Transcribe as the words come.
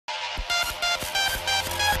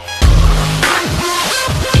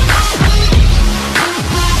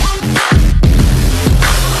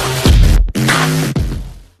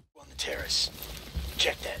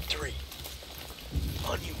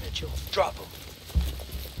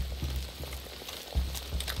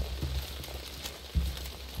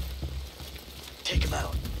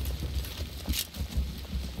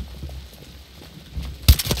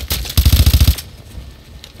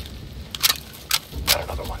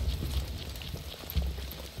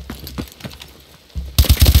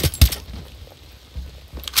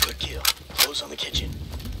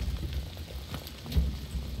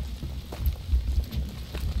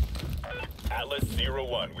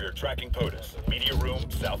1, we are tracking POTUS. Media room,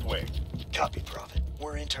 south wing. Copy, Prophet.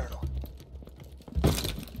 We're internal.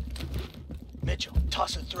 Mitchell,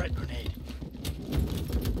 toss a threat grenade.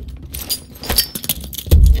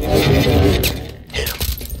 Hit him.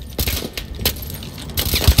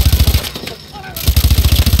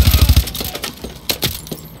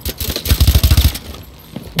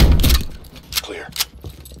 Clear.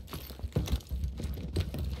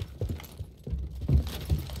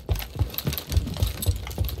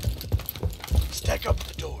 Stack up at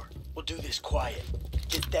the door. We'll do this quiet.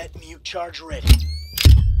 Get that mute charge ready.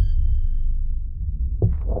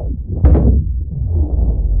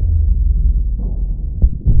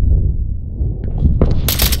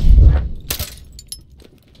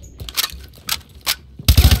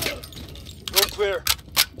 Clear.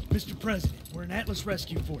 Mr. President, we're an Atlas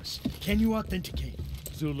Rescue Force. Can you authenticate?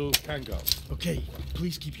 Zulu, Tango. Okay,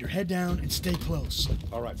 please keep your head down and stay close.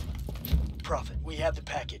 All right, sir. Prophet, we have the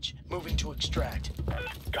package. Moving to extract.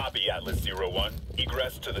 Copy, Atlas 01.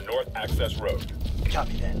 Egress to the north access road.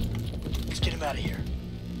 Copy that. Let's get him out of here.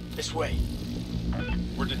 This way.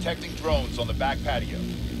 We're detecting drones on the back patio.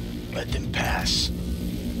 Let them pass.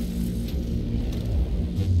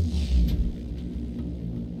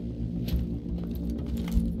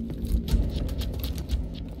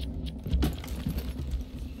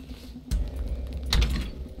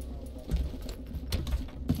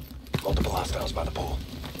 Multiple hostiles by the pool.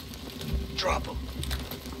 Drop them.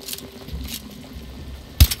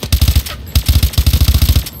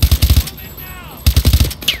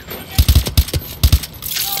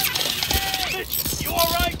 Mitch, you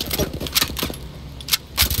all right?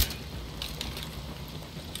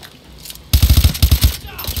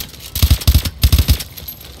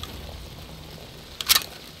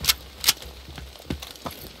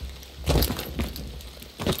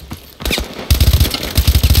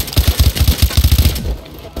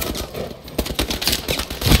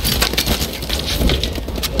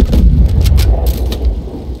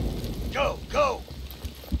 Go!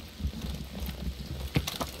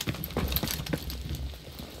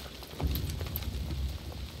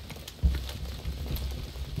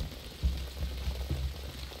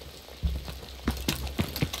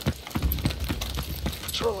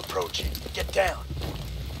 Patrol approaching. Get down.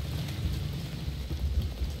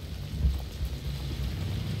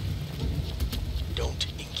 Don't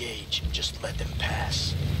engage. Just let them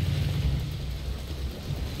pass.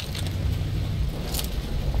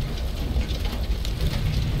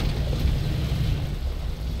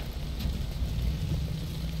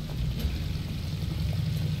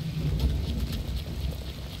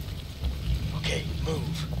 Okay,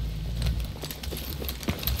 move.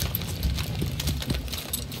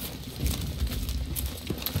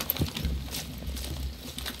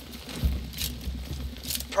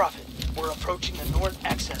 Prophet, we're approaching the north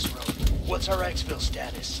access road. What's our exfil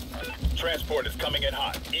status? Transport is coming in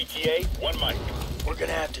hot. ETA, 1 mic. We're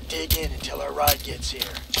gonna have to dig in until our ride gets here.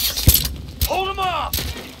 Hold him off!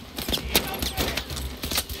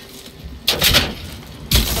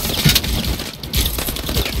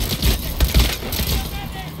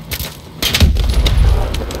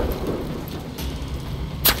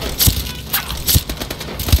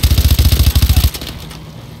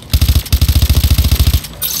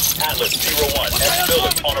 Atlas 01,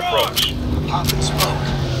 exfil on approach. Popping smoke.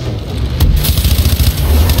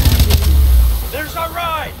 There's our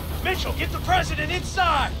ride! Mitchell, get the president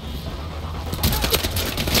inside!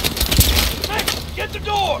 Mitchell, get the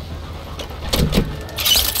door!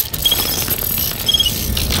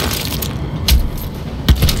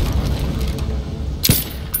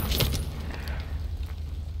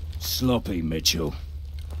 Sloppy, Mitchell.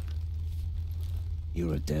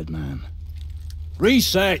 You're a dead man.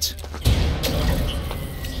 Reset!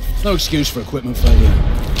 No excuse for equipment failure.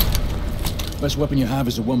 Best weapon you have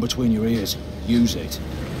is the one between your ears. Use it.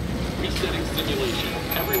 Resetting simulation.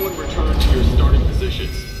 Everyone return to your starting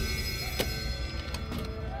positions.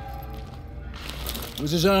 It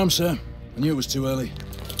was his arm, sir. I knew it was too early.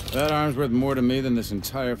 That arm's worth more to me than this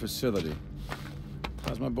entire facility.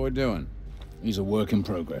 How's my boy doing? He's a work in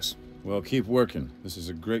progress. Well, keep working. This is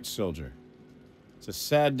a great soldier. It's a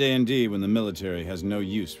sad day indeed when the military has no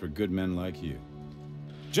use for good men like you.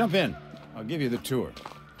 Jump in. I'll give you the tour.